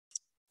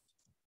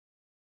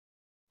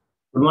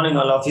Good morning,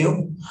 all of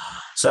you.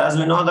 So, as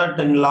we know that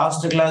in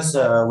last class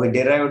we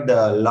derived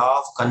the law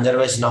of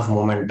conservation of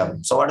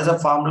momentum. So, what is the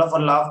formula for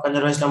law of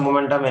conservation of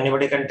momentum?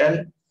 Anybody can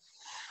tell?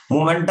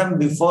 Momentum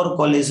before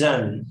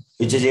collision,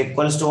 which is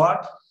equals to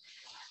what?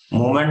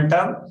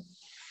 Momentum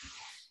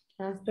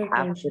After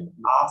collision.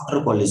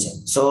 after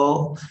collision.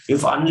 So,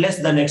 if unless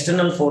the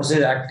external force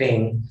is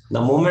acting,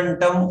 the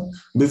momentum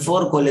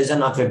before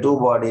collision of the two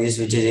bodies,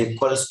 which is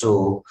equals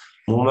to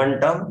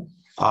momentum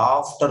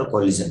after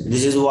collision.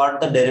 This is what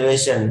the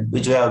derivation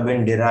which we have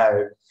been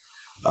derived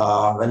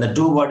when the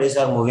two bodies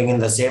are moving in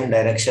the same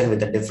direction with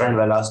the different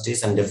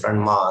velocities and different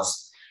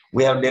mass.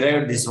 We have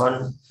derived this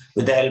one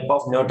with the help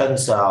of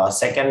Newton's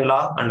second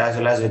law and as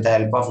well as with the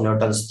help of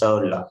Newton's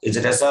third law. Is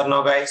it yes or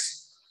no, guys?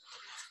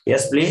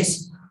 Yes,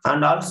 please.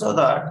 And also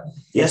that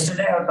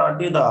yesterday I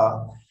taught you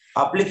the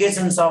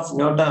applications of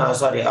law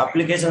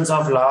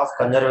of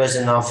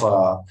conservation of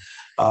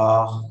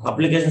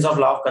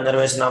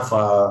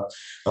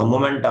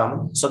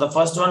momentum. So the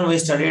first one we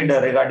studied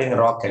regarding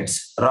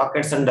rockets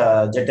and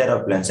jet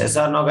aeroplanes. Yes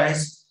or no,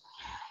 guys?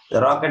 The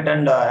rocket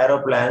and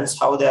aeroplanes,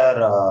 how they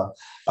are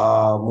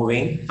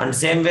moving. And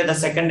same way, the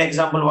second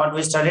example, what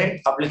we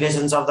studied,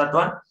 applications of that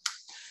one.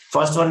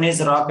 First one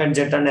is rocket,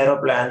 jet, and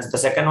aeroplanes. The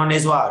second one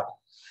is what?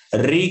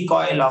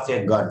 Recoil of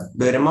a gun.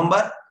 Do you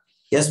remember?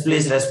 Yes,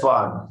 please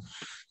respond.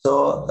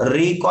 So,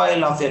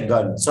 recoil of a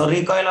gun. So,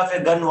 recoil of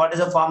a gun, what is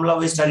the formula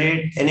we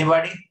studied?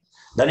 Anybody?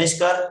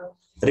 Danishkar?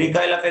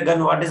 Recoil of a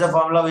gun, what is the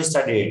formula we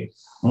studied?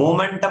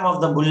 Momentum of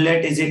the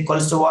bullet is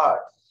equals to what?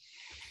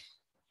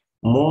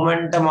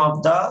 Momentum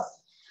of the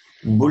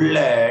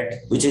bullet,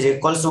 which is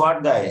equals to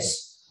what,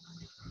 guys?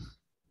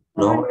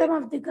 Momentum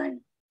of the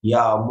gun.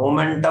 Yeah,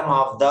 momentum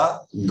of the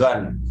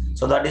gun.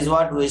 So that is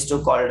what we used to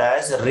call it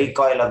as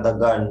recoil of the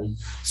gun.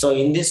 So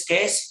in this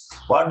case,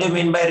 what do you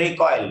mean by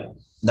recoil?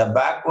 The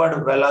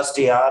backward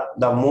velocity or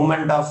the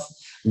movement of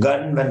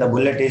gun when the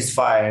bullet is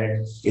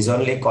fired is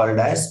only called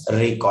as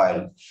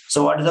recoil.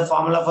 So what is the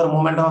formula for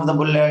momentum of the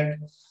bullet?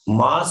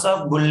 Mass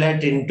of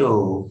bullet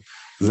into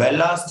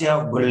velocity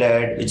of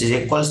bullet, which is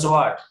equals to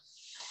what?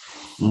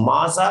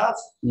 Mass of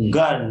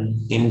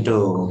gun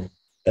into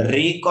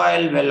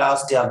recoil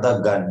velocity of the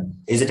gun.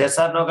 Is it yes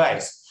or no,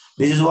 guys?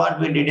 This is what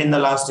we did in the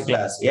last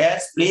class.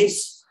 Yes,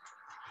 please.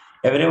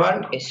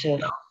 Everyone? Yes, sir.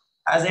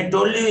 As I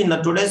told you in the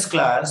today's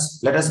class,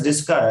 let us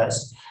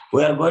discuss.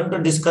 We are going to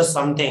discuss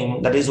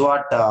something that is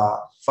what,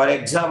 for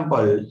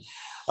example,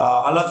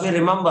 all of you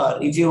remember,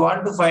 if you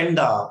want to find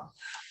the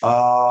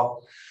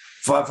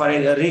for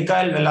a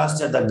recoil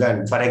velocity of the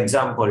gun, for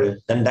example,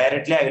 then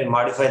directly I will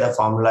modify the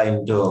formula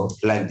into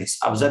like this.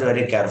 Observe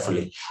very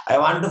carefully. I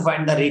want to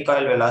find the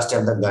recoil velocity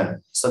of the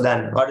gun. So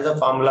then what is the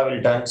formula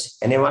will turn?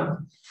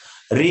 Anyone?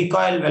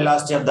 Recoil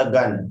velocity of the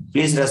gun.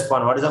 Please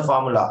respond. What is the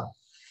formula?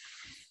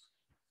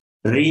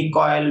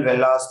 Recoil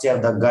velocity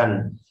of the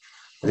gun.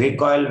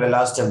 Recoil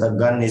velocity of the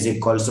gun is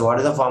equals to what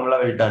is the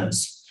formula will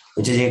turns?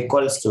 Which is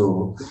equals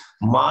to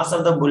mass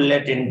of the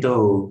bullet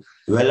into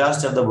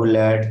velocity of the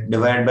bullet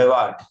divided by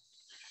what?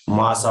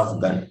 Mass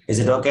of gun. Is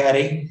it okay,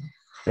 Hari?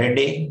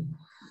 Ready?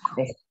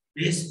 Yes.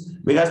 Please.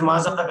 Because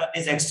mass of the gun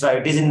is extra.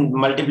 It is in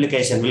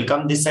multiplication. Will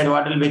come this side.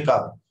 What will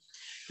become?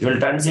 It will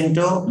turns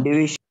into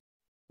Division.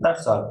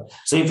 that's all.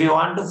 So if you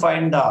want to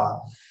find the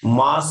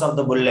mass of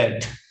the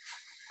bullet,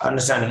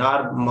 understanding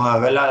or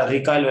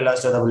recoil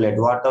velocity of the bullet,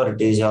 whatever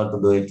it is, you have to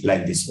do it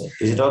like this way.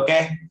 Is it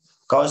okay?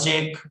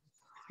 Kaushik,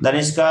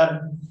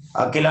 Danishkar,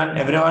 Akilan,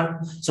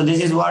 everyone. So this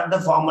is what the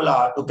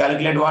formula to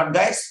calculate what,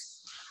 guys?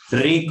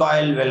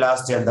 Recoil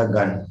velocity of the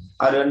gun.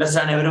 Are you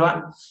understand,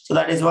 everyone? So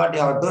that is what you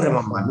have to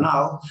remember.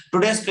 Now,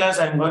 today's class,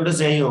 I'm going to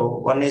say you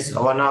one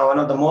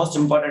of the most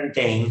important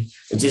thing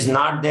which is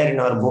not there in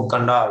our book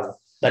and all.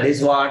 That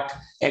is what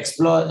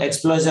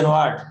explosion.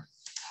 What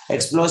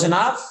explosion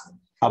of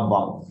a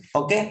bomb.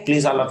 Okay,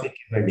 please all of you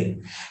keep ready.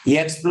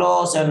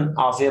 Explosion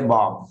of a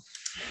bomb.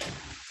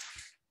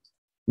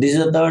 This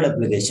is the third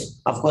application.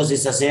 Of course,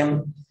 it's the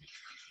same.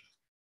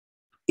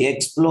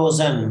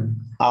 Explosion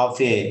of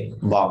a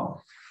bomb.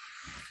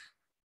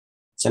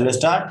 Shall we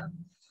start?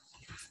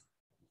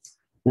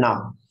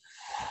 Now,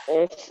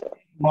 Yes, sir.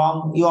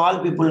 bomb, you all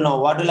people know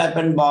what will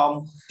happen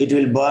bomb. It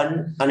will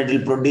burn and it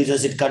will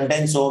produce, it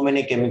contains so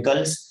many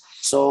chemicals.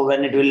 So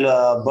when it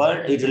will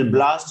burn, it will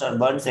blast or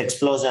burns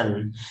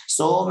explosion.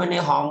 So many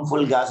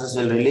harmful gases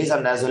will release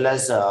and as well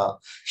as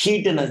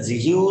heat energy,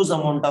 huge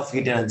amount of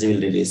heat energy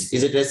will release.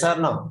 Is it yes or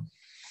no?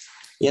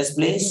 Yes,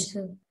 please. Yes,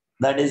 sir.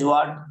 That is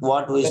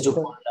what we used to Yes,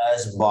 sir. call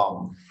as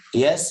bomb.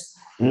 Yes.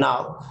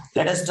 Now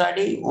let us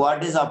study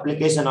what is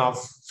application of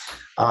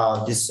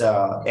this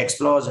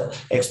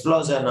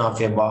explosion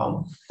of a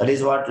bomb. That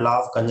is what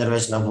law of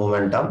conservation of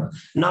momentum.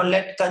 Now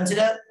let's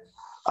consider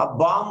a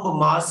bomb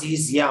mass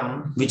is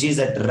m, which is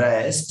at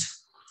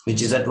rest.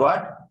 Which is at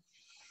what?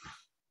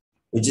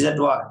 Which is at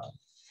what?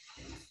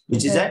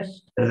 Which is at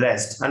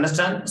rest.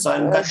 Understand? So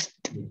I'm Rest.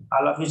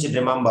 all of you should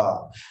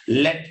remember.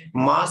 Let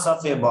mass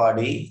of a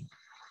body.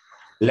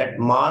 Let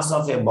mass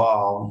of a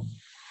bomb,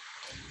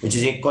 which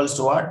is equals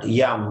to what?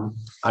 M,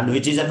 and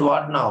which is at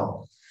what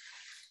now?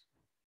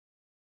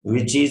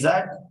 which is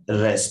at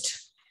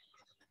rest.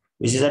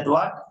 Which is at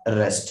what?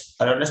 Rest.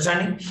 Are you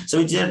understanding? So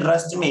which is at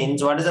rest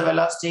means what is the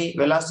velocity?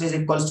 Velocity is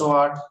equals to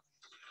what?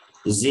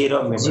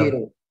 0 meter.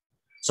 0.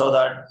 So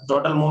that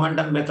total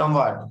momentum become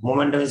what?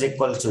 Momentum is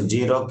equals to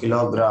 0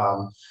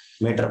 kilogram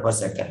meter per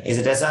second. Is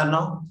it yes or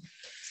no?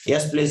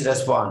 Yes, please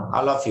respond.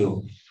 All of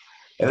you.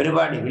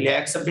 Everybody, will you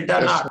accept it or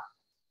Yes, not? sir.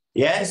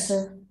 Yes?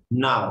 sir.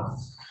 Now,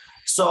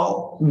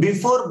 so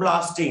before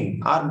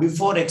blasting or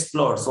before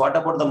explodes, what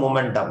about the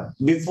momentum?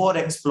 Before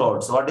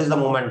explodes, what is the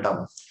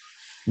momentum?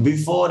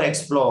 Before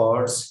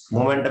explodes,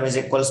 momentum is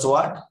equals to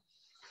what?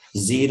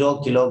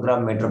 0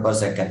 kilogram meter per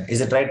second. Is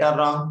it right or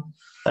wrong?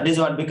 That is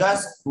what,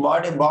 because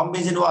bomb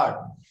is in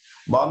what?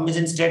 Bomb is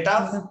in state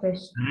of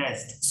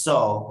rest.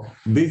 So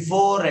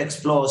before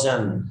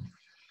explosion,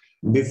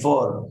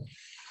 before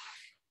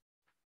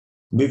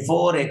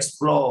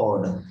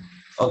explode.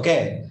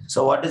 Okay.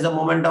 So what is the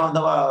momentum of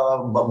the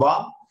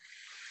bomb?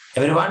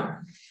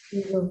 Everyone?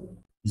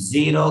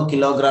 0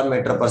 kilogram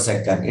meter per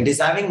second. It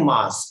is having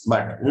mass,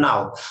 but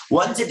now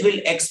once it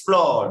will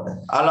explode,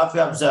 all of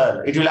you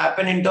observe, it will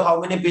happen into how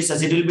many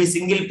pieces? It will be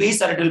single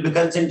piece or it will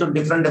become into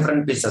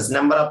different pieces,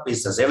 number of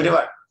pieces.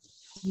 Everyone?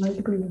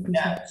 Multiple pieces.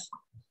 Yeah.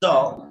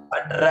 So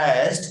at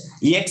rest,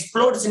 it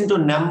explodes into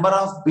number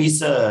of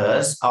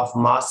pieces of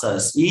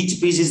masses.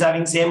 Each piece is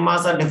having same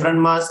mass or different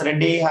mass.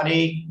 Ready,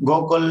 Hari,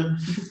 Gokul,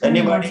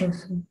 anybody?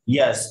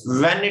 Yes.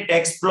 When it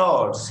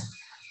explodes,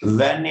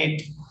 when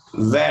it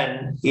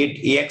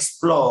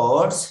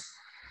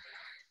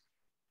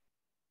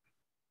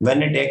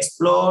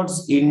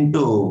explodes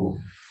into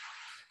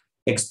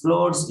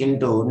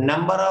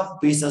number of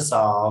pieces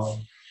of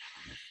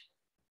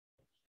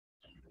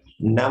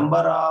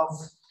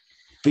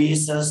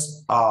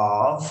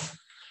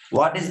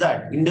what is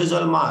that?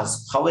 Individual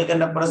mass. How we can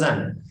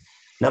represent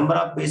number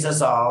of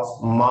pieces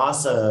of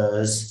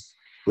masses?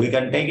 We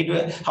can take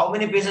it. How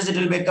many pieces it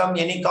will become?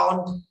 Any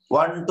count?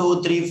 1,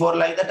 2, 3, 4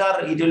 like that,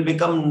 or it will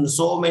become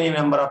so many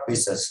number of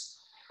pieces.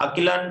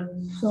 Akilan?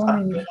 So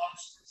many.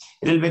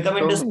 It will become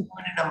into so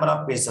many number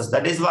of pieces.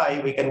 That is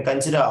why we can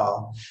consider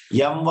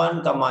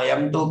M1,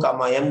 M2,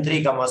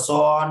 M3,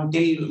 so on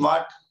till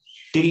what?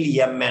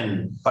 Till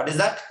Mn. What is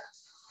that?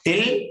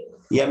 Till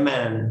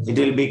Mn. It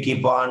will be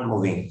keep on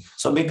moving.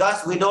 So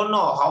because we don't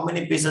know how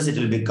many pieces it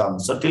will become.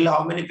 So till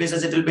how many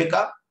pieces it will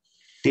become?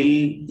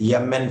 Till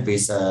Mn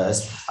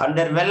pieces. And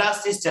their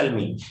velocities, tell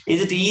me.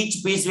 Is it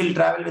each piece will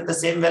travel with the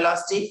same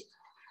velocity?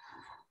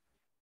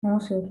 No,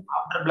 sir.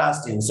 After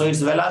blasting. So its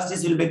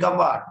velocities will become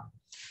what?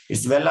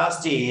 Its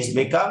velocities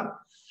become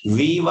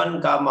V1,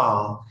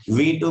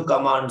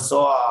 V2, and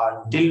so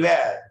on. Till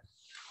where?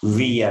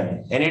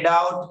 Vn. Any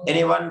doubt?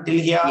 Anyone till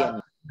here?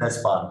 Vn.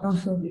 That's fine. No,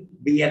 sir.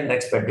 Vn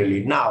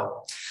respectively.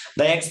 Now,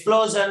 the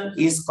explosion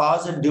is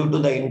caused due to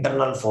the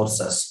internal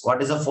forces.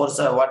 What is the force?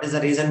 What is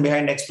the reason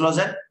behind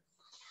explosion?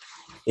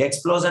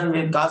 Explosion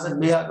will cause it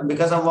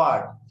because of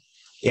what?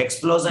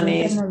 Explosion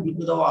is due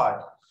to the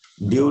what?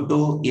 Due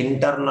to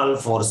internal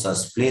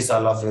forces. Please,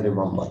 all of you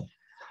remember.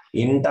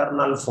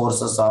 Internal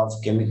forces of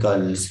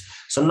chemicals.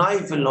 So now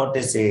if you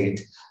notice it,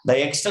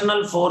 the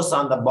external force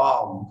on the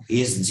bomb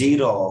is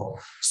 0.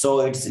 So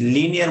its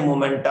linear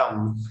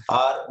momentum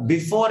or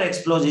before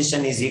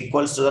explosion is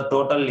equals to the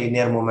total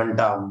linear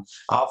momentum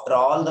after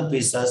all the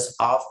pieces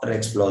after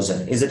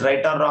explosion. Is it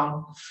right or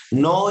wrong?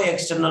 No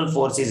external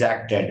force is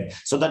acted.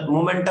 So that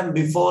momentum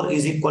before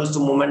is equals to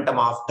momentum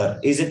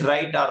after. Is it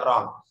right or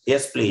wrong?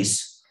 Yes,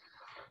 please.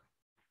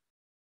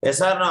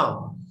 Yes or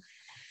no?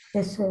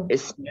 Yes, sir.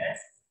 Yes.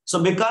 So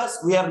because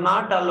we are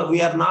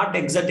not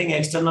exerting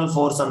external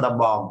force on the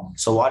bomb.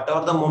 So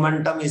whatever the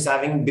momentum is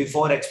having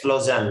before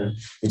explosion,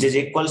 which is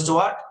equals to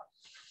what?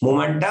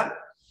 Momentum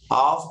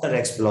after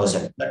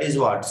explosion. That is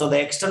what? So the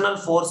external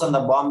force on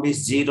the bomb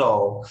is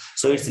 0.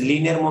 So its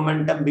linear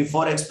momentum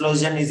before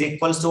explosion is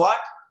equals to what?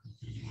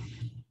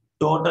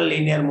 Total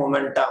linear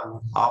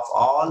momentum of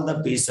all the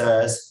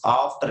pieces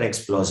after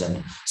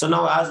explosion. So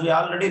now as we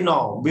already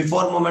know,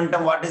 before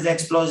momentum, what is the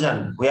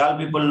explosion? We all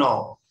people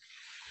know.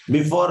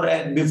 Before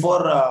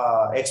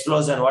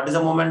explosion, what is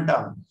the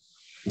momentum?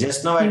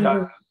 Just now I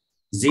talked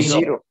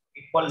 0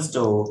 equals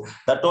to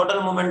the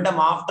total momentum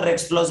after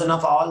explosion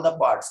of all the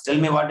parts. Tell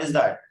me what is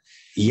that?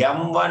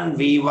 M1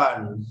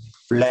 V1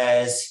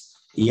 plus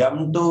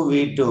M2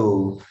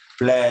 V2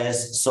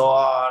 plus so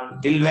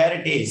on till where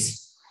it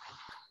is?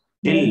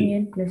 Till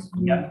Mn plus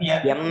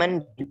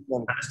Mn.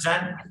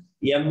 Understand?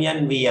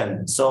 Mn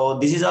Vn. So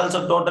this is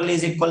also total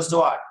is equals to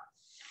what?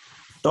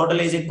 Total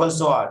is equals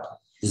to what?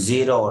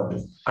 0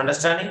 only.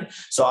 Understanding?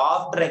 So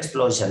after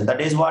explosion, that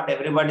is what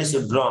everybody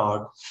should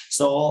note.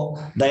 So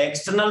the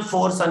external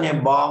force on a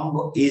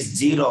bomb is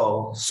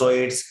 0. So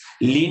its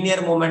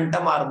linear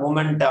momentum or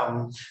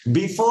momentum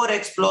before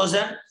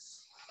explosion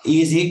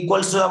is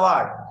equals to the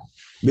what?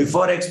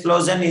 Before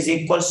explosion is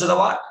equals to the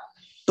what?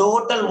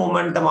 Total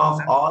momentum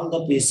of all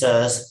the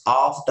pieces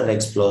after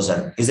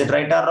explosion. Is it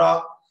right or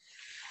wrong?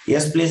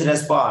 Yes, please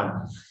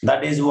respond.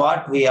 That is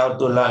what we have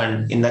to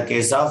learn in the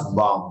case of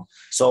bomb.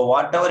 So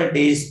whatever it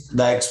is,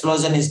 the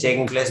explosion is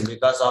taking place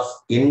because of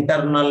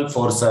internal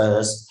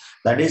forces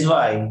That is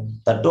why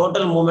the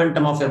total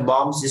momentum of a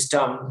bomb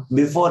system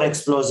before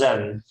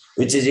explosion,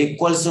 which is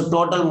equals to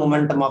total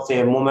momentum of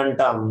a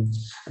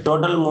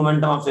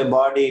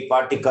body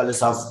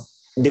particles of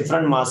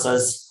different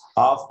masses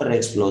after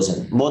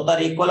explosion. Both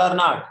are equal or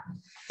not?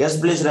 Yes,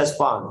 please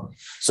respond.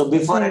 So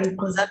before Sir,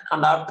 explosion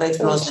and after Yes,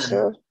 explosion,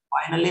 sir.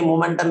 finally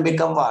momentum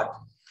become what?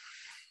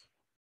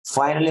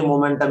 Finally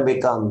momentum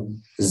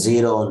become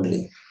zero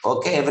only.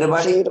 Okay,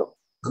 everybody? Zero.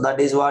 So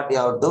that is what you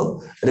have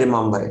to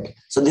remember it.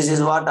 So this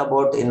is what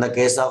about in the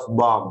case of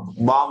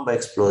bomb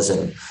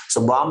explosion.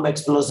 So bomb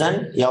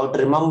explosion, you have to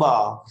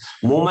remember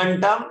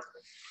momentum.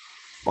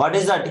 What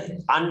is that?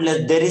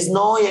 Unless there is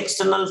no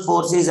external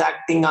forces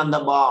acting on the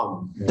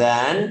bomb,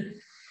 then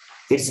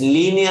its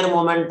linear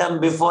momentum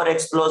before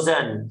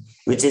explosion,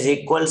 which is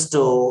equals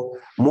to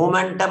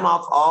momentum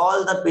of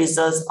all the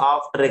pieces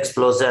after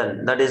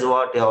explosion. That is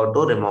what you have to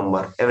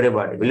remember.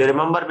 Everybody, will you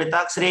remember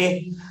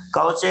Mitaksri,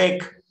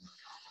 Kaushik,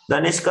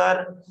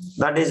 Danishkar?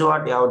 That is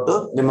what you have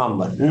to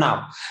remember.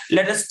 Now,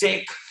 let us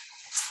take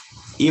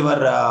your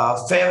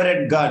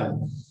favorite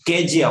gun,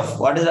 KGF.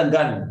 What is a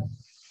gun?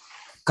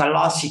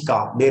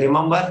 Kalashika. Do you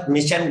remember?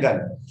 Mission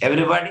gun.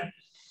 Everybody?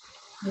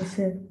 yes,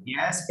 sir. Yes,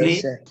 Yes,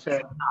 please. sir.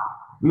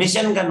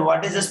 Mission gun.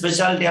 What is the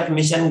specialty of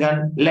mission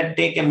gun? Let's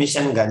take a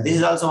mission gun. This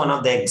is also one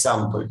of the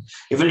example.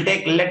 If we'll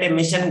take let a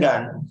mission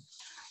gun,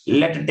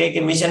 let take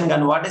a mission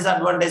gun. What is the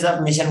advantage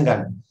of mission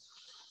gun?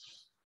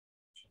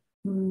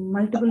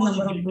 Multiple Suppose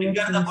number if of you bullets.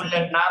 trigger the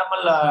inside.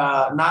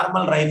 bullet,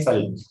 normal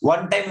rifle.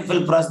 One time if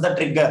you press the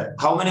trigger,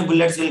 how many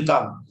bullets will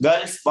come?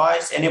 Girls,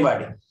 boys,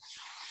 anybody?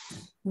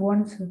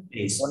 One, sir.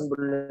 Please. One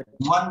bullet.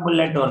 One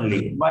bullet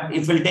only. But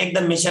if we'll take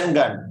the mission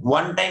gun,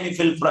 one time if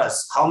you'll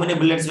press, how many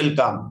bullets will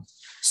come?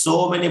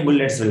 So many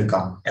bullets will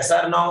come. Yes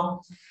or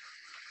no?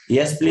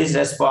 Yes, please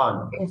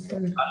respond. Yes,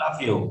 sir. All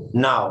of you.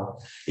 Now,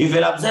 if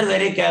you'll observe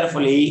very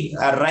carefully,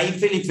 a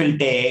rifle if you'll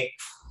take,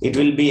 it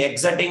will be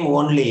exerting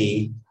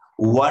only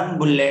one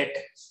bullet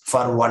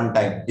for one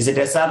time. Is it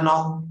yes or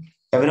no?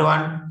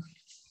 Everyone?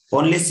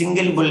 Only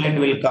single bullet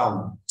will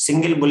come.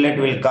 Single bullet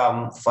will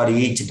come for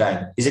each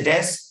time. Is it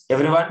yes?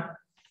 Everyone?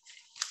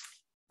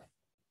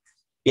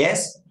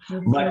 Yes?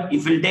 Yes, But sir.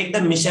 if we'll take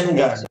the mission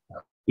gun,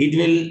 it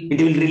will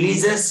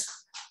releases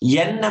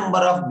n number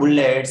of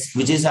bullets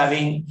which is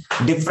having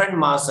different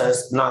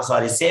masses. No,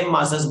 sorry, same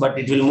masses, but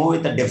it will move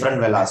with the different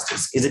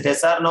velocities. Is it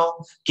yes or no?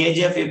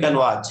 KGF you can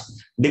watch.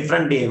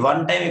 Different day.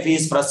 One time if he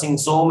is pressing,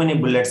 so many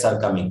bullets are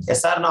coming.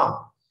 Yes or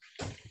no?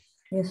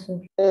 Yes, sir.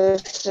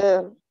 Yes,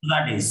 sir.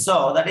 That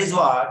is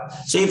what.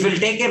 So if you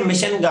take a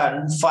mission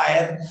gun,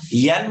 fire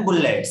n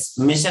bullets.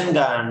 Mission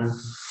gun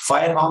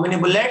fire how many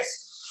bullets?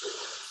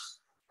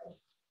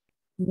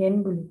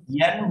 N bullet.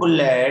 N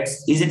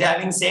bullets. Is it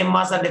having same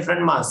mass or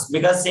different mass?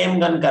 Because same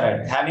gun,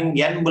 correct. Having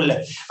n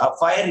bullet.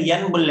 Fire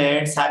n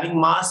bullets having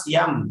mass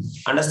m.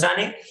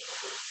 Understanding?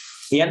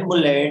 N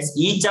bullets.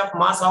 Each of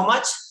mass how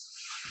much?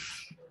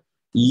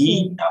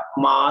 Each of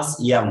mass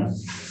m.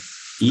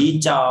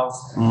 Each of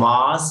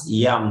mass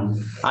m.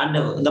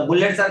 And the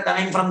bullets are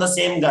coming from the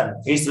same gun.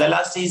 Its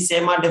velocity is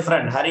same or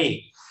different?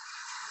 Hurry.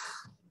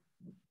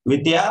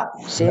 With a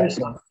Same,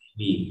 sir.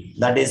 v.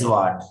 That is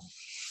what?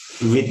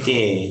 With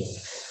a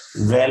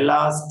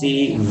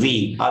velocity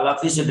v. All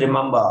of you should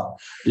remember.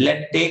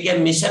 Let's take a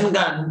mission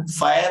gun,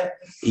 fire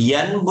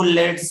n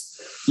bullets,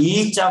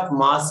 each of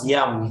mass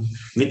m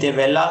with a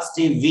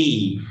velocity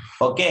v.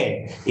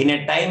 Okay, in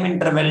a time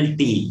interval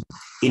t.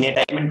 In a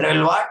time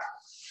interval what?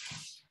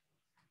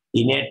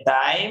 In a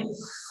time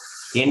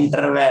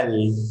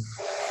interval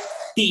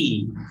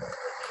t.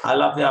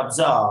 All of you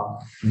observe.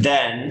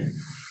 Then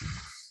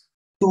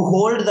to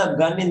hold the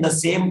gun in the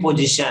same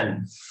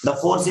position, the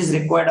force is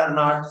required or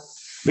not?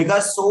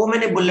 Because so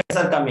many bullets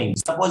are coming.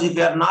 Suppose if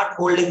you are not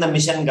holding the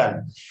mission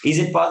gun, is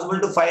it possible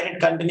to fire it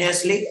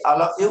continuously?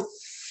 All of you?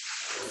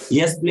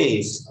 Yes,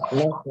 please.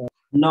 No, sir.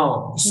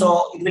 No.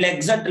 So it will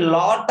exert a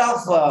lot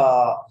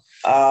of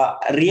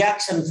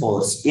reaction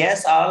force.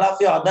 Yes, all of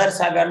you others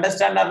have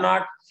understand or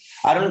not?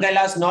 Arun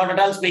Kailas, not at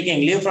all speaking.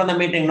 Leave from the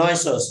meeting, no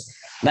issues.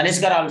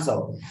 Danishkar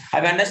also.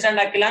 Have you understand,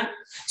 Akilan?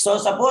 So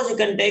suppose you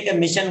can take a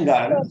mission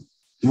gun.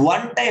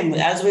 One time,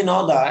 as we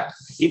know that,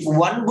 if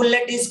one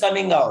bullet is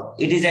coming out,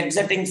 it is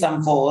exerting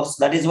some force.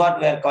 That is what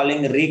we are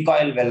calling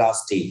recoil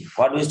velocity.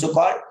 What we used to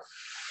call?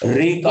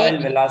 Recoil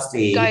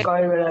velocity.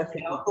 Recoil We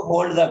velocity. have to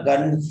hold the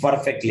gun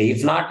perfectly.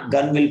 If not,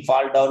 gun will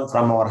fall down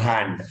from our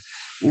hand.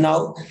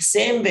 Now,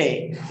 same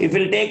way, if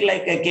we'll take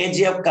like a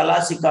kg of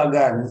Kalashika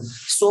gun,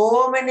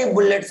 so many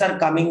bullets are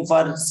coming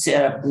for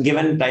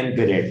given time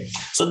period.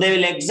 So they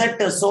will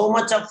exert so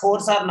much of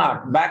force or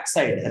not?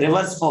 Backside,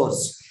 reverse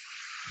force.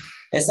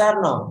 Yes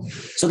or no?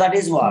 So that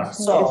is what. Yes,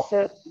 sir. So Yes,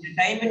 sir. in a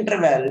time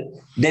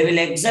interval, they will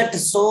exert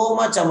so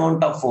much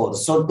amount of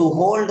force. So to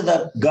hold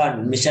the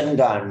gun, mission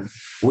gun,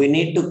 we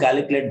need to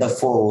calculate the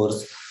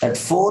force. That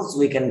force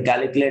we can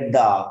calculate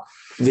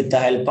with the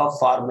help of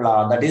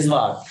formula. That is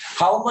what?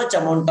 How much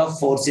amount of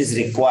force is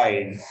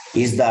required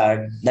is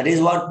that. That is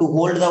what to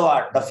hold the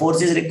what? The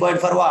force is required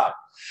for what?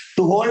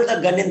 To hold the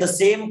gun in the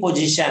same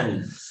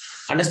position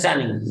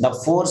Understanding the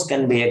force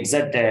can be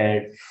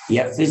exerted,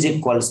 F is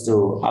equals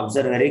to,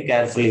 observe very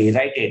carefully,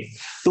 write it.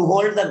 To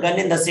hold the gun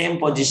in the same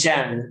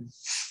position,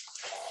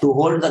 to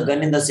hold the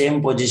gun in the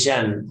same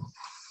position,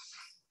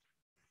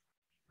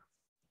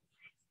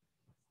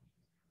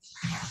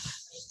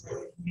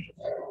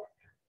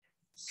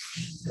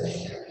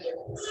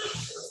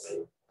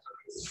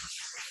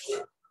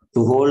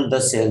 to hold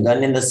the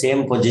gun in the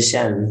same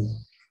position,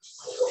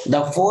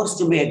 the force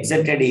to be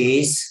exerted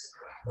is,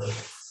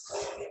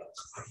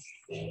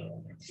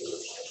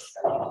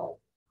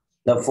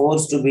 the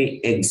force to be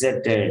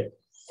exerted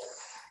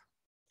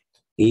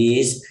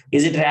is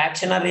it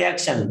action or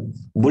reaction?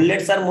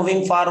 Bullets are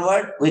moving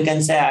forward, we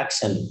can say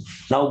action.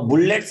 Now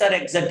bullets are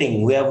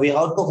exiting, we have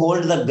to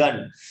hold the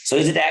gun. So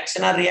is it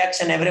action or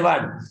reaction,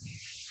 everyone?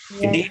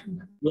 It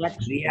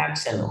is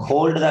reaction.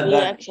 Hold the gun.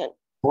 Reaction.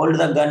 Hold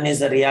the gun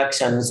is a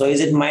reaction. So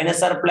is it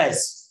minus or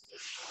plus?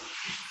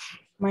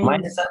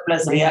 Minus. Or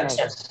plus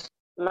reaction?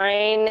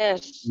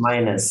 Minus.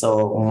 Minus.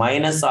 So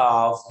minus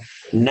of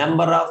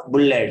number of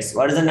bullets.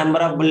 What is the number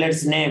of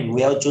bullets name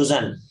we have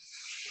chosen?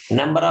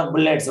 Number of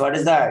bullets, what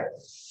is that?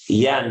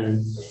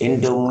 N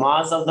into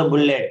mass of the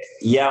bullet,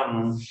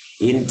 M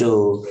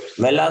into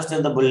velocity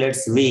of the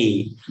bullets,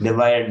 V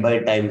divided by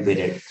time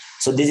period.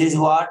 So this is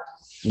what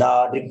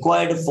the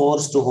required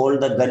force to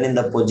hold the gun in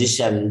the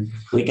position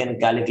we can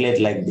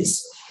calculate like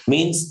this.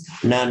 Means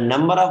the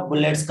number of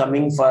bullets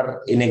coming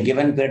for in a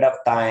given period of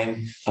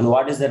time and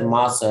what is their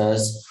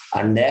masses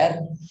and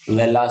their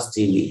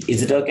velocity.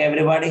 Is it okay,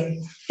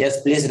 everybody?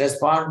 Yes, please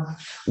respond.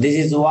 This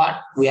is what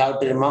we have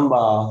to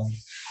remember.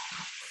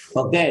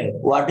 Okay,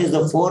 what is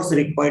the force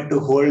required to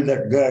hold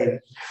that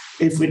gun?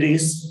 If it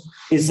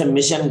is a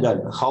mission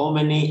gun, how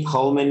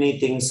many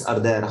things are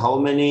there? How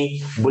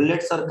many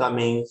bullets are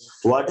coming?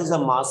 What is the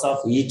mass of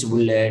each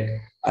bullet?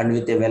 And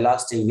with a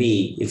velocity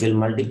V, if you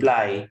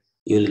multiply,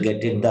 you will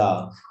get it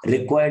the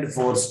required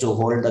force to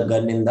hold the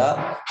gun in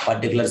the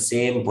particular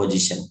same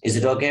position. Is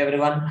it okay,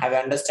 everyone? Have you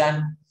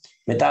understand?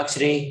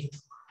 Mitakshri,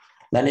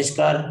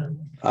 Danishkar,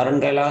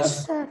 Arun Kailash?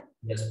 Yes, sir.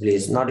 Yes,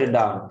 please note it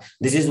down.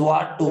 This is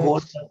what to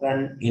hold the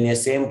gun in a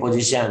same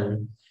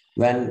position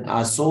when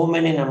so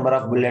many number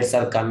of bullets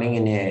are coming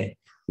in a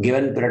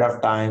given period of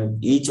time.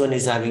 Each one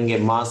is having a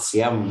mass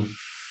M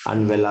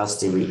and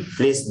velocity V.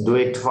 Please do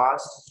it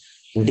fast.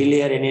 Until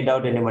here, any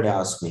doubt, anybody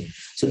ask me.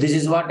 So this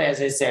is what,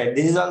 as I said,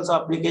 this is also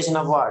application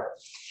of what?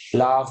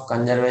 Law of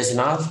conservation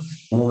of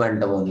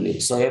momentum only.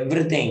 So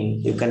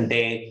everything you can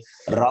take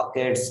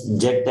rockets,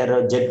 jet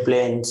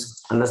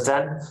planes,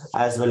 understand,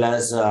 as well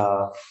as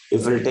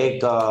if we'll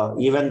take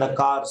even the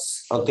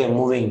cars, okay,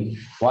 moving,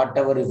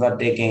 whatever if you are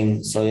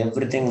taking, so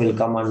everything will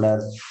come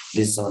under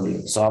this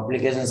only. So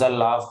applications are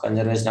law of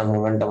conservation of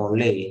momentum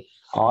only.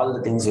 All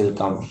the things will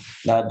come.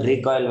 The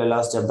recoil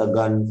velocity of the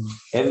gun,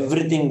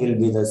 everything will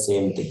be the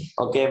same thing.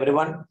 Okay,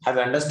 everyone, have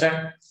you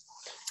understand?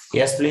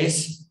 Yes,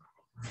 please.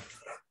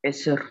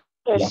 Yes, sir.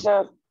 Yes,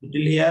 sir.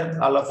 Till here,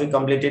 all of you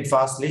complete it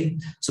fastly.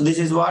 So this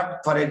is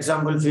what, for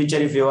example, future,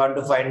 if you want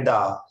to find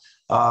the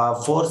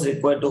force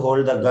required to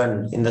hold the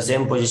gun in the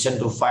same position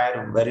to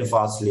fire very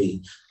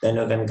fastly, then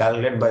you can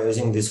calculate by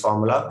using this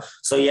formula.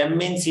 So M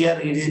means here,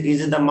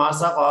 is it the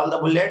mass of all the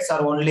bullets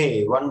or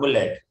only one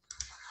bullet?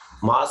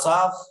 Mass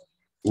of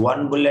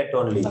one bullet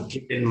only.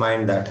 Keep in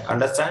mind that.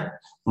 Understand?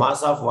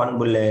 Mass of one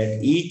bullet.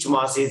 Each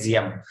mass is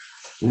M.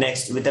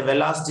 Next, with a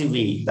velocity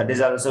V, that is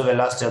also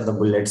velocity of the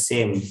bullet,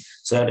 same.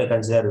 So you have to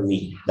consider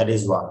V. That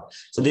is what.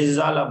 So this is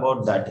all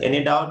about that.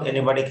 Any doubt?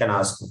 Anybody can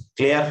ask me.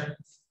 Clear?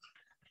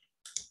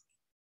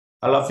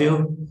 All of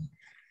you?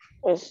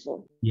 Yes, sir.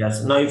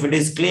 Yes. Now, if it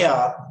is clear,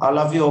 all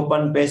of you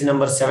open page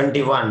number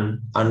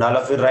 71 and all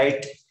of you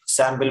write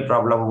sample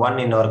problem 1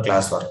 in our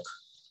classwork.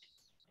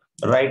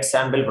 Write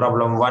sample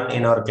problem 1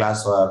 in our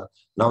classwork.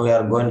 Now we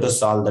are going to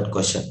solve that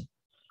question.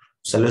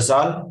 Shall we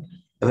solve?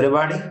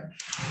 Everybody?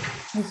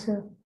 Yes,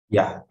 sir.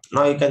 Yeah.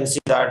 Now you can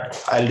see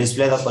that I'll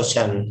display the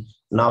question.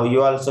 Now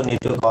you also need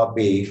to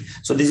copy.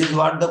 So this is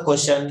what the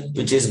question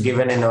which is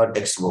given in our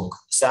textbook.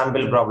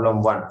 Sample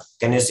problem 1.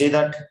 Can you see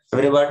that,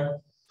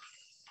 everyone?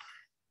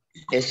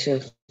 Yes,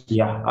 sir.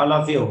 Yeah, all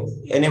of you.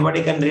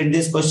 Anybody can read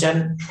this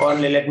question?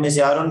 Only let me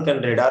see. Arun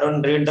can read.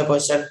 Arun, read the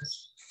question.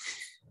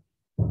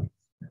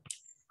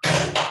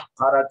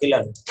 Or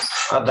Akilan,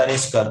 or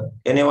Danishkar.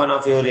 Any one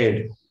of you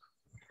read.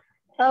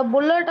 A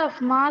bullet of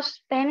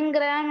mass 10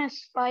 gram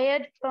is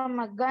fired from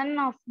a gun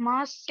of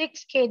mass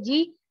 6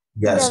 kg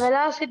with a Yes.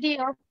 velocity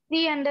of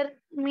 300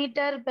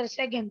 meter per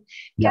second.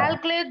 Yeah.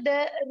 Calculate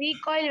the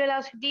recoil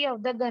velocity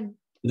of the gun.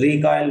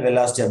 Recoil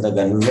velocity of the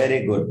gun.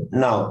 Very good.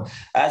 Now,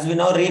 as we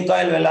know,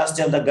 recoil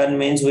velocity of the gun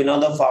means we know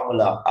the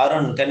formula.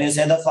 Arun, can you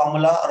say the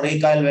formula?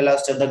 Recoil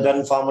velocity of the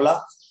gun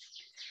formula?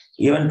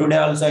 Even today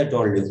also I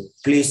told you.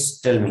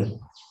 Please tell me.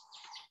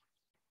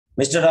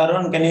 Mr.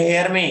 Arun, can you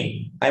hear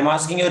me? I'm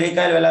asking you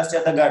recoil velocity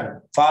of the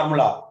gun.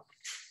 Formula.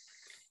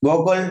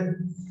 Gokul.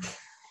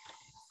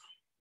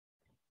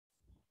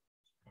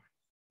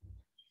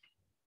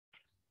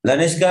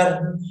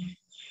 Danishkar.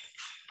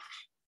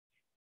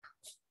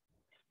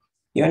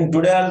 Even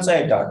today also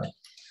I taught.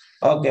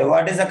 Okay,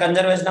 what is the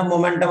conservation of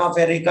momentum of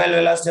a recoil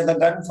velocity of the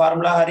gun?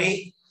 Formula,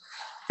 Hari?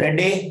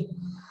 Ready?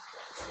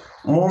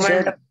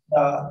 Momentum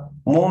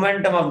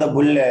of the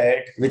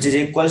bullet, which is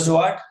equals to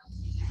what?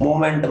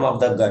 Momentum of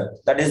the gun.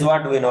 That is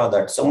what we know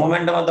that. So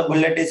momentum of the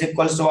bullet is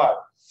equals to what?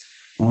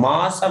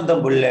 Mass of the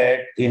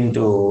bullet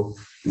into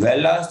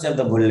velocity of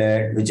the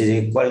bullet, which is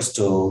equals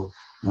to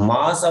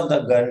mass of the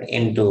gun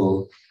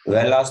into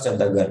velocity of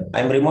the gun.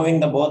 I'm removing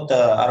the both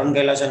Arun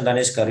Kailash and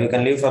Tanishkar. You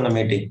can leave from the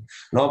meeting.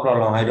 No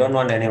problem. I don't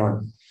want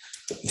anyone.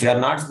 If you are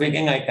not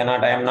speaking, I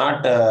cannot. I am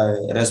not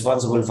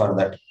responsible for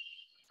that.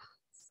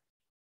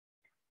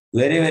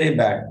 Very, very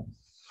bad.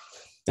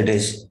 It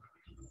is.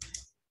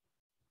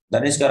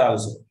 Tanishkar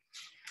also.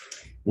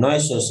 No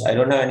issues. I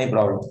don't have any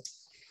problem.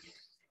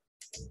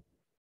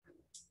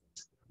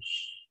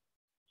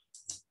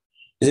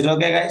 Is it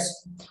okay,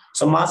 guys?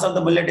 So mass of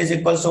the bullet is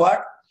equals to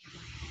what?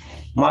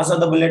 Mass of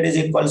the bullet is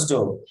equals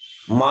to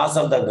mass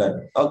of the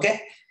gun.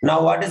 Okay.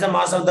 Now what is the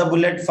mass of the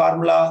bullet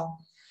formula?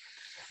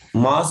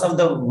 Mass of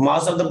the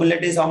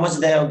bullet is how much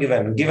they have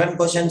given. Given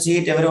question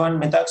sheet,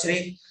 everyone.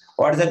 Mitakshri,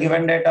 what is the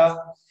given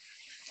data?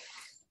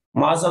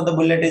 Mass of the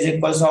bullet is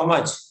equals to how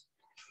much?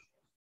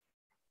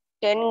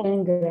 10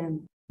 10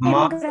 grams.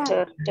 Mass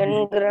sir,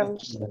 10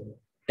 grams.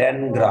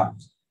 10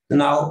 grams.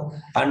 Now,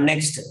 and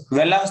next,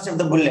 velocity of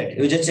the bullet.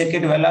 You just check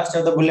it, velocity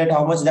of the bullet,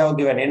 how much they have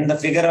given. In the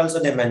figure also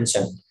they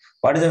mention.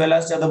 What is the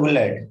velocity of the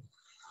bullet?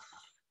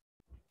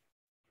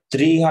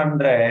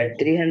 300.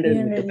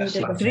 300 meters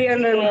per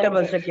 300 meter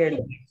per second.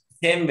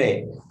 Same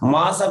way.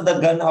 Mass of the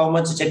gun, how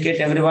much? Check it,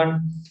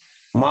 everyone.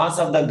 Mass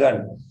of the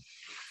gun.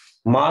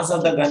 Mass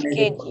of the gun is 6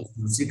 equal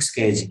to 6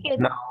 kg.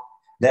 Now,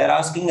 they are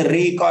asking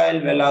recoil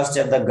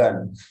velocity of the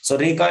gun. So,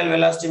 recoil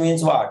velocity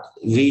means what?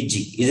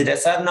 VG. Is it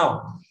yes or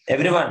no?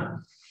 Everyone?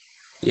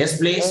 Yes,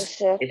 please. Yes,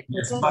 sir.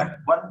 Yes, but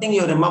one thing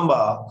you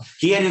remember,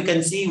 here you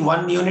can see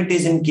one unit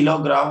is in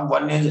kilogram,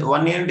 one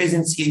unit is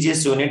in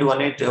CGS unit, one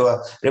unit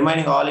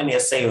remaining all in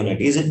SI unit.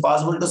 Is it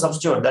possible to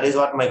substitute? That is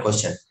what my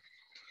question.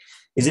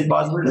 Is it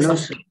possible to No,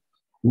 substitute?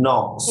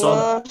 No. So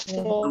No, the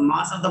sir.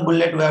 mass of the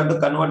bullet we have to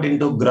convert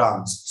into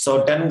grams.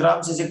 So 10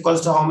 grams is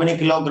equals to how many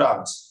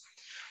kilograms?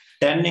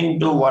 10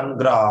 into 1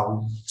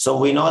 gram. So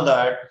we know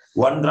that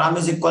 1 gram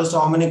is equals to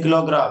how many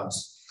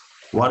kilograms?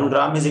 1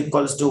 gram is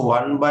equals to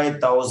 1 by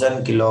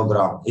 1000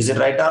 kilogram. Is it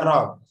right or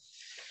wrong?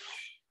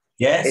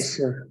 Yes. yes,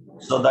 sir.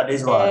 So that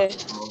is what?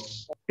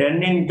 Yes.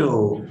 10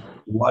 into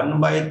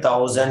 1 by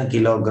 1000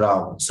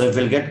 kilogram. So if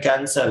we'll get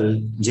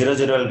cancelled, 0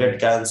 will get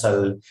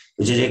cancelled,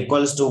 which is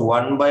equals to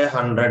 1 by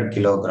 100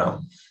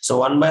 kilogram. So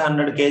 1 by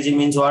 100 kg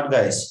means what,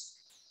 guys?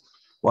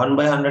 1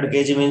 by 100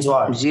 kg means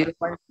what?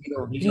 0.0.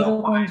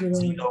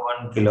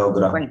 0.01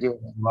 kilogram. 0.0.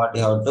 What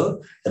you have to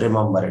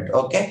remember it.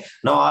 Okay.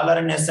 Now all are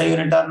in SI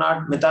unit or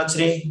not?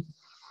 Mitakshri,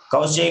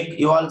 Kaushik,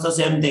 you also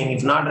same thing.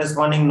 If not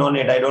responding, no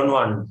need. I don't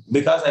want,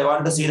 because I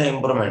want to see the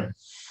improvement.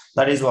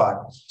 That is what.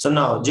 So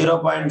now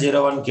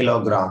 0.01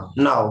 kilogram.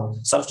 Now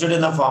substitute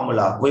in the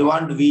formula. We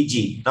want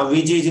VG. Now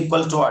VG is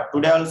equal to what?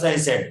 Today also I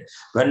said,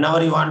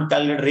 whenever you want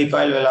calculate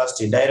recoil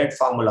velocity, direct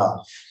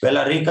formula. Well,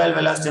 a recoil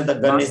velocity of the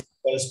gun is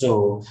equals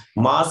to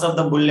mass of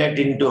the bullet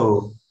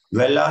into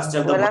velocity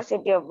of the bullet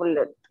Velocity of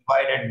bullet.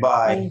 divided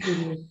by time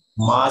period.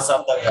 mass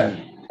of the gun.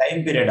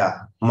 Time period.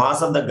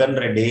 Mass of the gun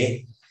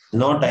ready.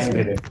 No time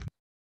period.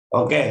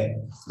 Okay,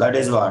 that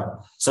is what.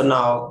 So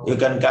now you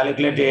can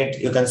calculate it,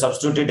 you can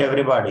substitute it,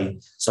 everybody.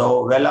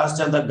 So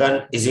velocity of the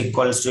gun is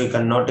equals to, you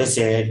can notice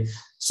it.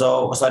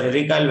 So sorry,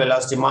 recoil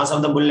velocity, mass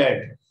of the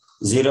bullet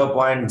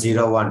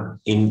 0.01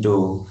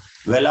 into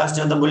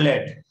velocity of the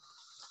bullet.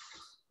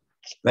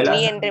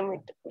 Velocity 300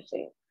 meters per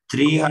second.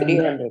 300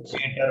 300.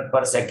 meter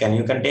per second.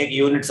 You can take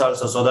units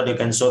also so that you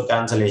can show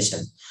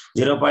cancellation.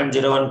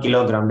 0.01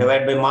 kilogram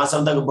divided by mass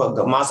of the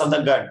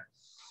gun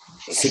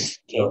 6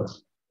 kg.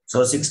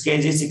 So 6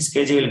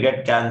 kg will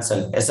get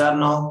cancelled. Yes or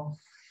no?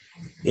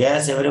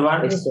 Yes,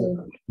 everyone? Yes,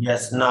 sir.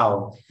 Yes.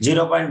 Now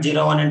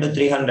 0.01 into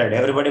 300.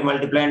 Everybody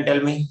multiply and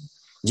tell me.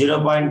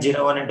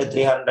 0.01 into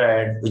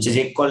 300, which is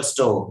equals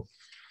to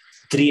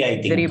 3,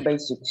 I think. 3 by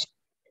 6.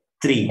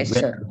 3. Yes,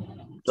 sir.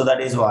 So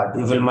that is what.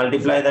 If you will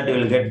multiply that, you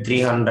will get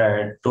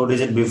 300. 2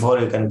 digit before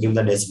you can keep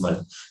the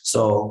decimal.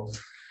 So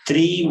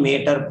 3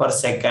 meter per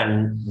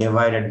second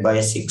divided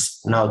by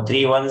 6. Now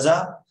 3 ones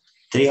are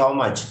 3 how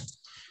much?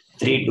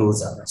 3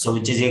 twos are. So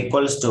which is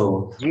equals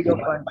to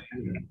 0.0.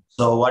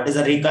 So what is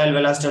the recoil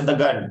velocity of the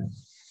gun?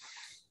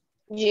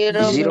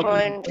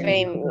 0.5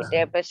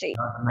 meter per second.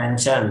 Not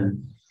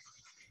mention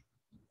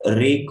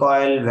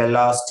recoil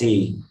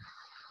velocity.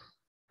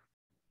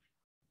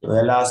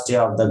 Velocity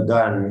of the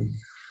gun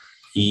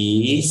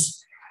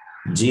is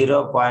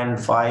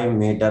 0.5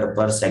 meter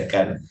per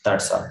second.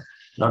 That's all.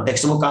 Now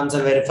textbook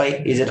answer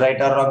verify. Is it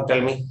right or wrong?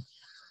 Tell me.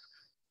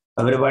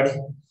 Everybody.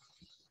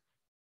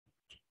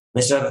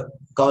 Mr.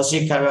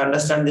 Kaushik, have you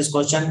understand this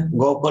question?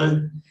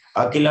 Gokul,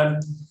 Akilan?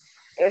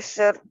 Yes,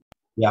 sir.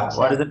 Yeah.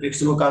 What is the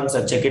textbook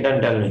answer? Check it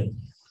and tell me.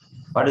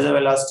 What is the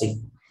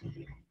velocity?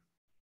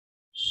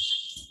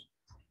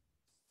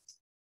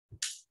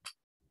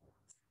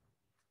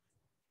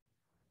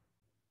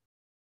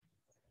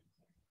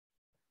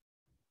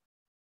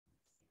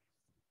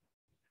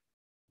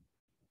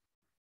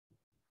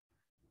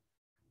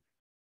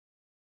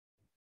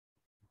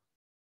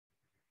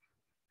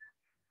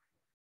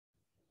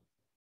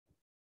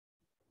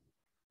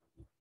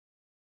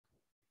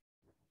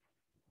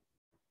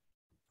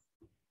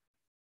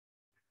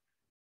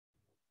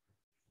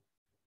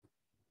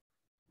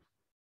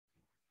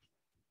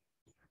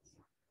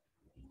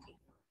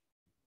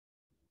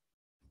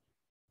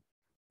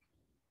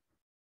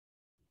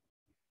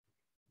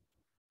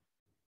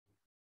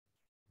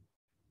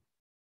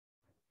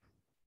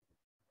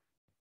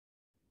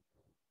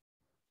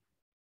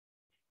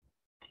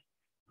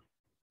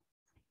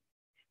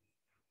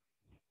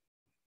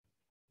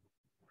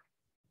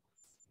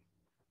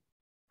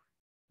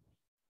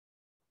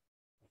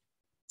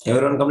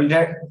 Everyone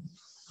completed?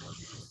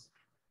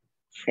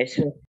 Yes,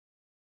 sir.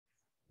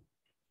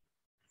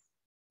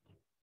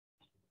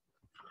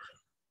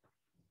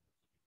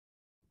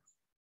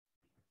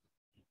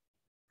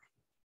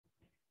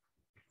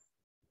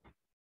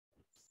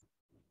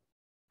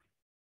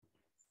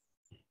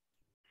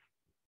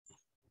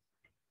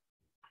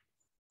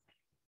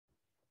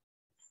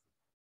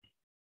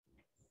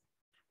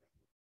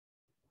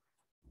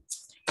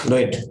 Do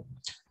it.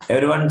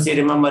 Everyone, see,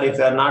 remember, if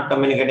you are not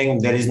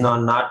communicating, there is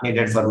not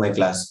needed for my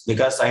class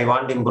because I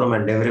want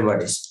improvement.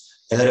 Everybody's.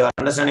 Whether you are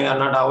understanding or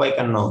not, how I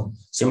can know?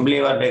 Simply,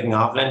 you are taking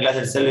offline class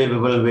itself.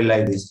 People will be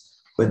like this.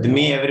 With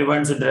me,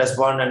 everyone should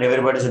respond and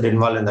everybody should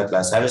involve in the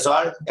class. Have you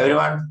solved,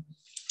 everyone?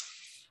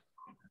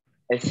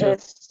 Yes, sir.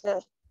 Yes, sir.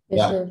 Yes,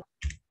 Yeah. sir.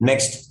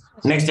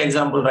 Next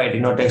example, right?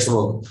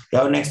 Textbook. You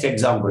have next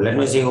example. Let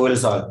me see who will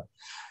solve.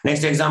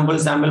 Next example,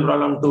 sample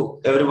problem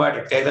 2.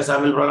 Everybody, take the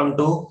sample problem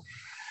 2.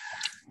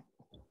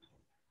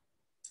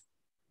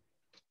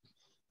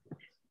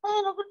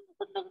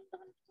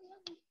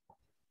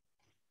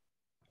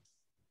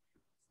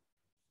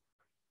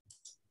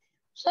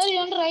 Sir, you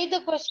want to write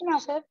the question,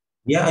 sir?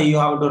 Yeah, you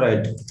have to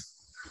write.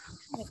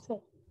 Yes, sir.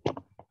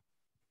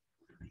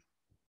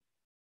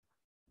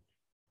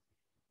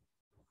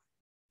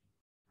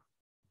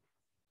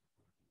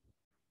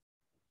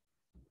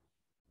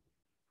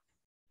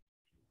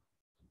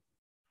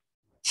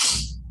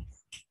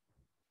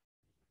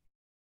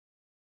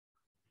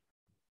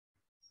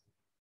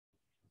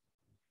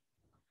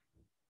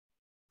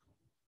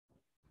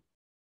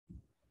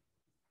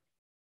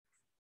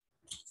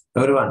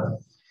 Everyone,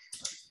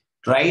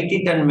 write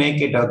it and make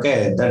it.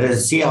 Okay, that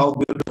is, see how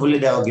beautifully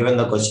they have given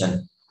the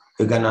question.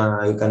 You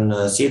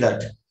can see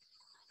that.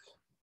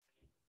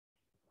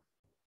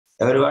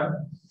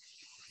 Everyone,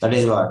 that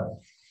is what.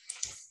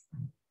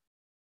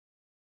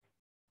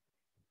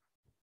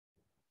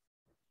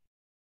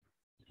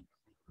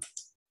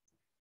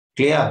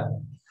 Clear?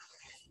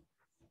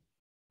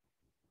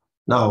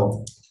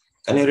 Now,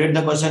 can you read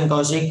the question,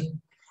 Kaushik?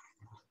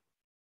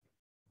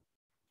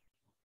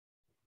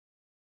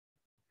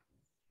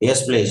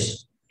 Yes,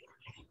 please.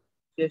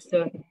 Yes,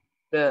 sir.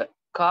 The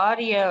car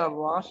a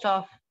mass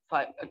of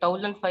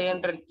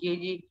 1,500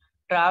 kg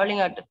traveling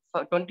at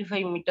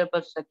 25 meter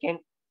per second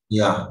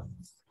Yeah.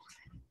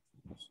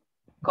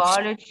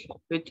 collides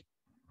with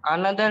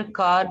another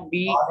car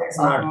B It's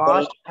of not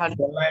mass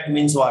collide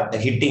means what?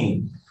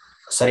 Hitting.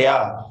 Sarya.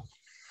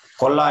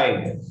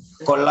 Collide.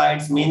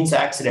 Collides means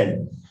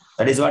accident.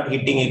 That is what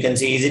hitting. You can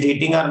see. Is it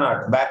hitting or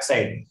not?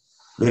 Backside.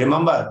 Do you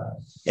remember?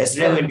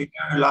 Yesterday we did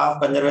law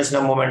of conservation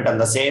of momentum.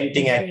 The same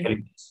thing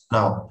actually.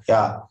 Now,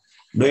 yeah.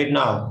 Do it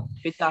now.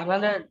 with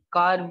another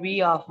car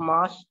B of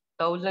mass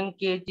 1,000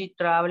 kg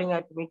traveling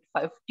at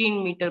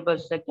 15 meter per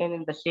second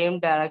in the same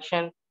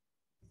direction.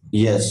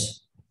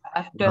 Yes.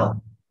 After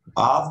Now,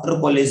 after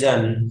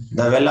collision,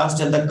 the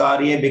velocity of the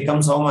car A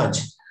becomes how much?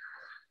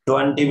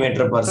 20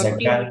 meter per 20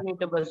 second.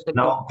 meter per second,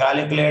 Now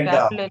calculate the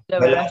calculate the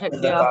velocity of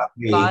velocity the of car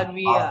B car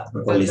B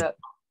after collision.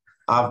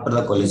 After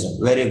the collision.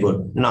 Very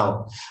good.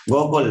 Now,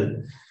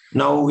 Gokul.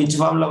 Now, which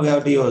formula we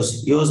have to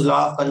use? Use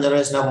law of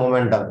conservation of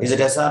momentum. Is it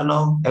yes or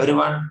no?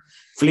 Everyone,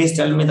 please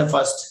tell me the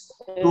first.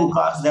 Two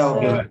cars they have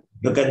given.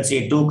 You can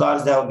see two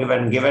cars they have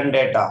given. Given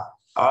data.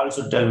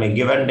 Also tell me.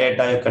 Given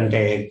data you can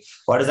take.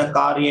 What is the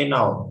car A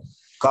now?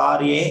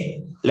 Car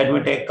A. Let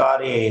me take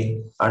car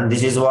A. And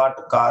this is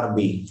what? Car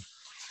B.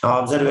 Now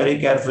observe very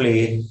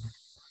carefully.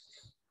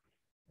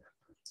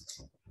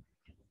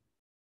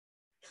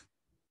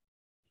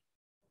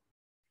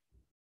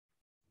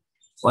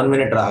 One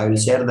minute, I will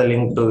share the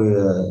link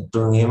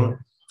to him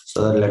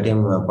so that let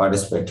him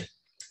participate.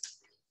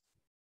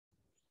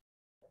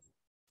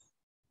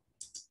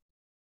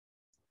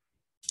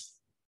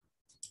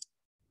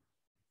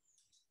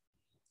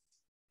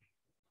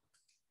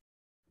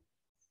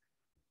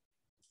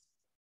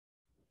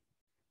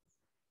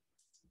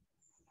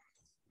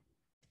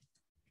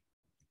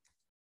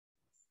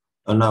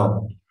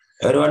 Now,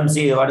 everyone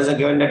see what is the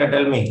given data?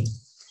 Tell me.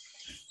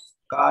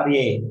 Car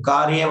A.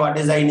 Car A, what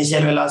is the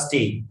initial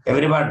velocity?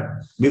 Everyone,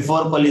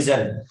 before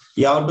collision,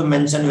 you have to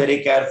mention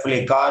very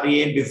carefully. Car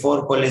A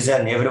before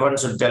collision. Everyone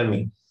should tell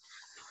me.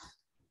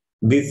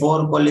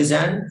 Before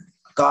collision,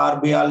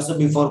 car B also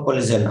before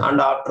collision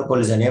and after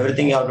collision.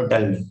 Everything you have to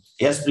tell me.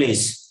 Yes,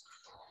 please.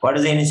 What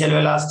is the initial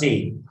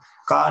velocity?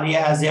 Car A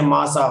has a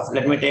mass of,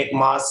 let me take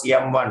mass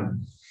M1.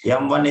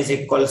 M1 is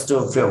equals to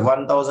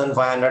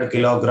 1,500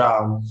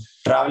 kilogram.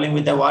 Traveling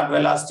with a what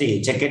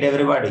velocity? Check it,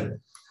 everybody.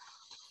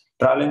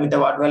 Traveling with a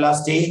what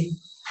velocity?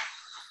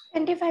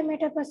 25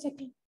 meter per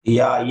second.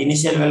 Yeah,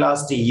 initial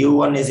velocity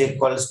U1 is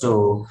equals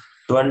to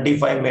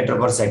 25 meter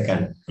per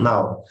second.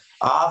 Now,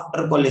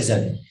 after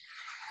collision,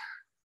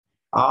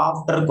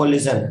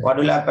 what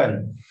will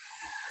happen?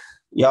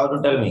 You have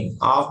to tell me.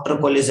 After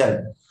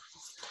collision,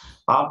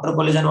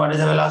 what is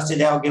the velocity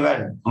they have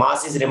given?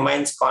 Mass is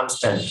remains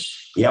constant.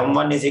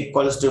 M1 is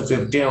equals to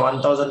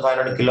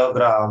 1,500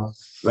 kilogram.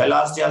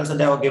 Velocity also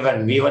they have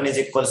given. V1 is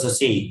equals to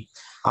C.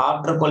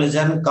 After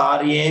collision,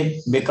 car A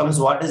becomes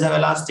what is the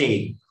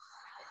velocity?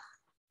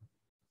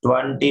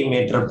 20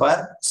 meter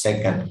per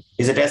second.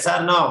 Is it yes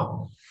or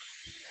no?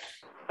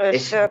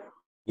 Yes, sir.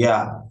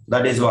 Yeah,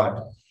 that is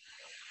what.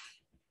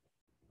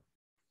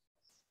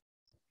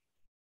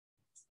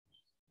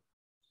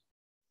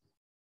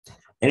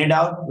 Any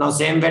doubt? Now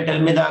same way, tell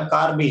me the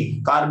car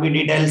B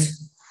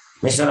details.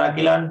 Mr.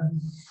 Akilan,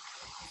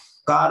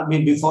 car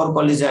B before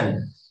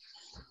collision.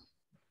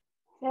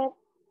 Sir.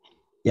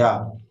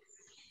 Yeah.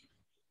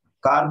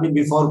 Car B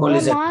before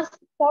collision. Mass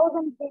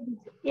 1000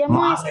 kg. MO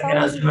Mass is I can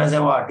 1000 assume as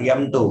a what?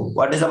 M2.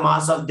 What is the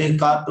mass of the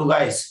car 2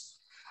 guys?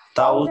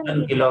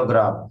 1000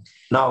 kilogram.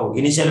 Now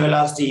initial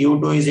velocity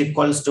U2 is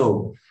equals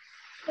to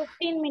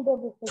 15 meters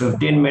per second.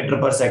 15 meter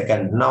per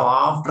second. Now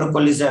after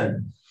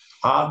collision,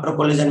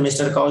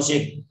 Mr.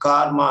 Kaushik,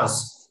 car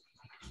mass.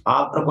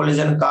 After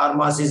collision, car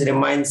mass is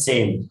remains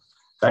same.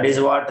 That is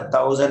what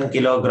 1000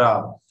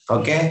 kilogram.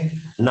 Okay.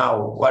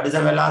 Now what is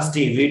the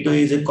velocity? V2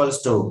 is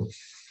equals to.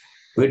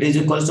 V2 is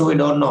equals to we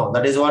don't know.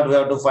 That is what we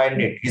have to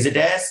find it. Is it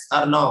yes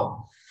or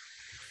no?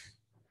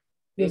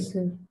 Yes,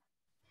 sir.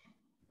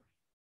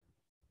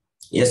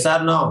 Yes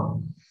or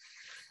no?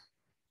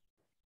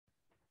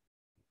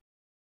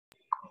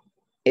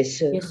 Yes,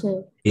 sir. Yes,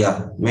 sir.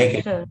 Yeah, make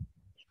it. Sir.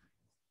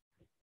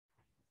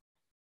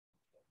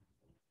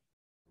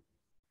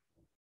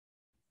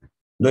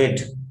 Do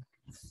it.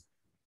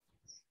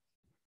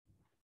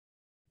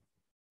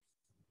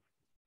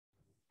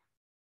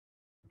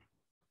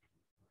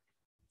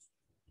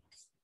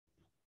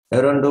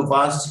 Everyone do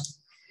fast.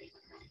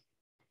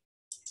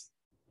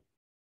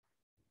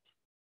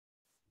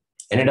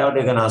 Any doubt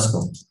you can ask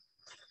me.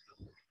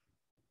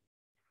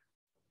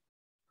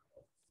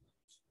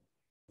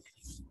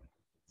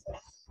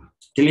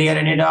 Clear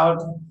any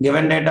doubt?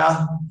 Given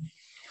data?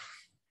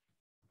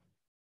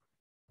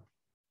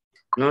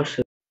 No,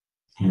 sir.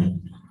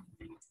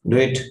 Do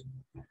it.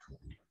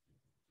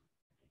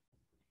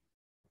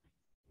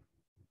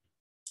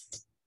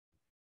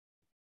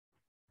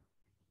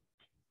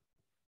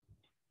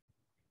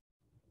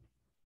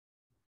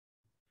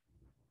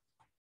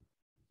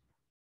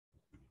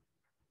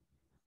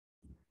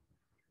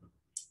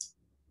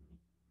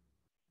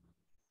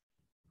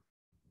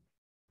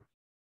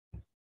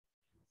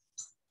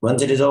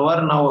 Once it is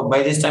over, now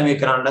by this time you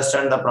can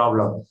understand the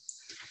problem.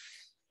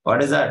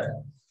 What is that?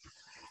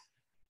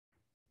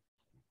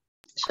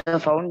 Sir,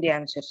 found the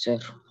answer, sir.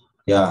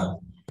 Yeah,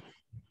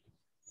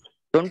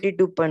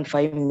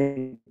 22.5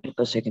 meters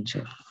per second,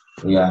 sir.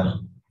 yeah.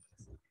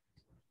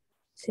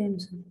 Same,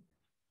 sir.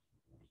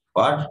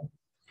 What?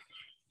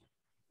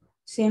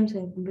 Same,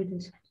 sir.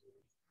 Computers.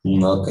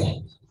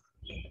 Okay.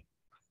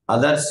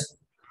 Others?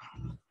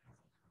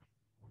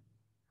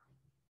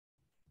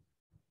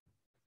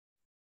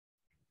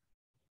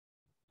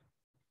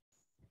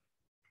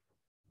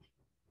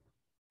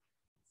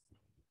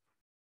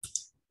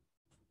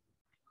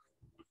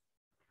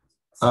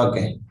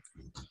 Okay.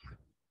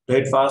 Do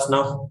it fast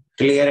now.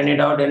 Clear any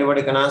doubt?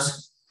 Anybody can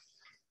ask?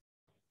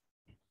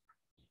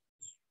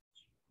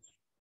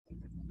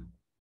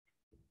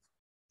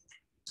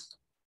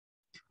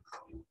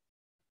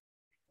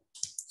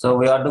 So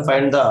we have to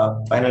find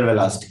the final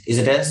velocity. Is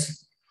it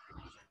yes?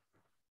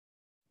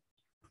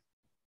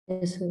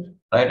 Yes, sir.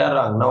 Right or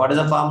wrong? Now what is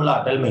the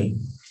formula? Tell me.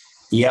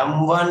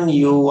 M1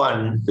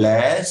 U1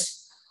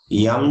 plus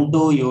M2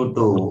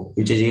 U2,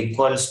 which is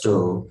equals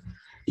to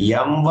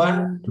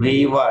M1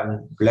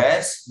 V1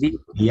 plus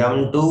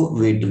M2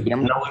 V2.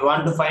 Now we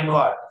want to find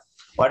what?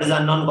 What is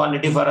unknown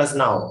quantity for us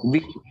now?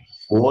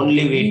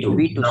 Only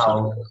V2.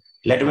 Now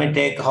let me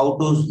take how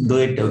to do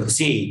it.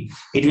 See,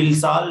 it will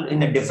solve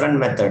in a different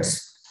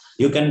methods.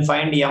 You can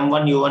find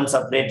M1 U1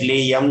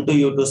 separately, M2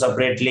 U2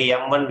 separately,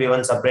 M1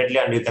 V1 separately,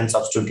 and you can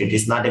substitute it.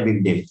 It's not a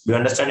big deal. Do you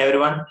understand,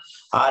 everyone?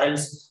 Or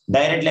else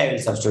directly I will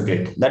substitute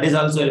it. That is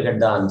also you'll get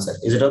the answer.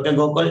 Is it okay,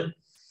 Gokul?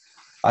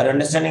 Are you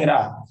understanding,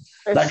 Ra?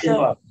 Yes, That is sir.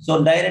 what.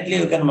 So directly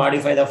you can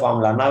modify the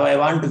formula. Now I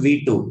want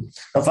V2.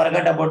 Now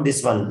forget about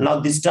this one.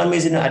 Now this term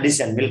is in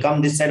addition. Will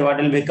come this side. What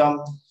will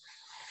become?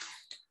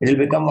 It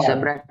will become what?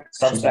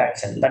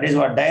 Subtraction. That is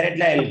what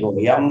directly I will go.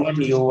 M1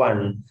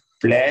 U1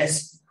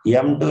 plus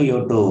M2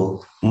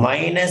 U2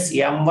 minus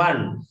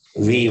M1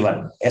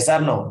 V1. Yes or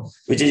no?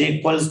 Which is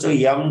equals to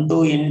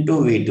M2 into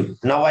V2.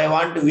 Now I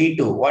want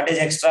V2. What is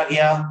extra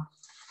here?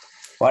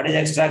 What is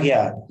extra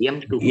here?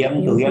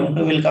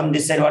 M2 will come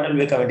this side. What will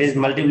become? It is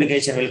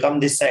multiplication. Will come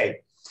this side.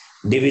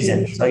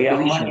 Division. So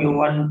M1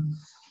 U1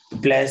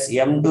 plus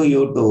M2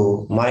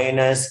 U2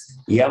 minus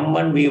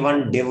M1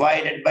 V1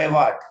 divided by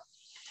what?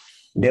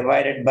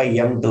 Divided by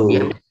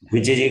M2,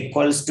 which is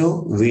equals to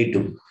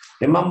V2.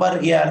 Remember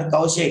here,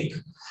 Kaushik,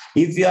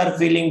 if you are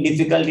feeling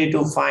difficulty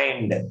to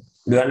find, do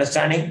you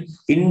understanding?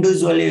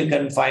 Individually you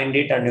can find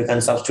it and you can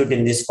substitute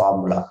in this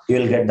formula. You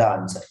will get the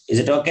answer. Is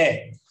it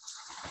okay?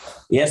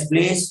 Yes,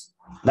 please.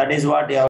 That is what you have.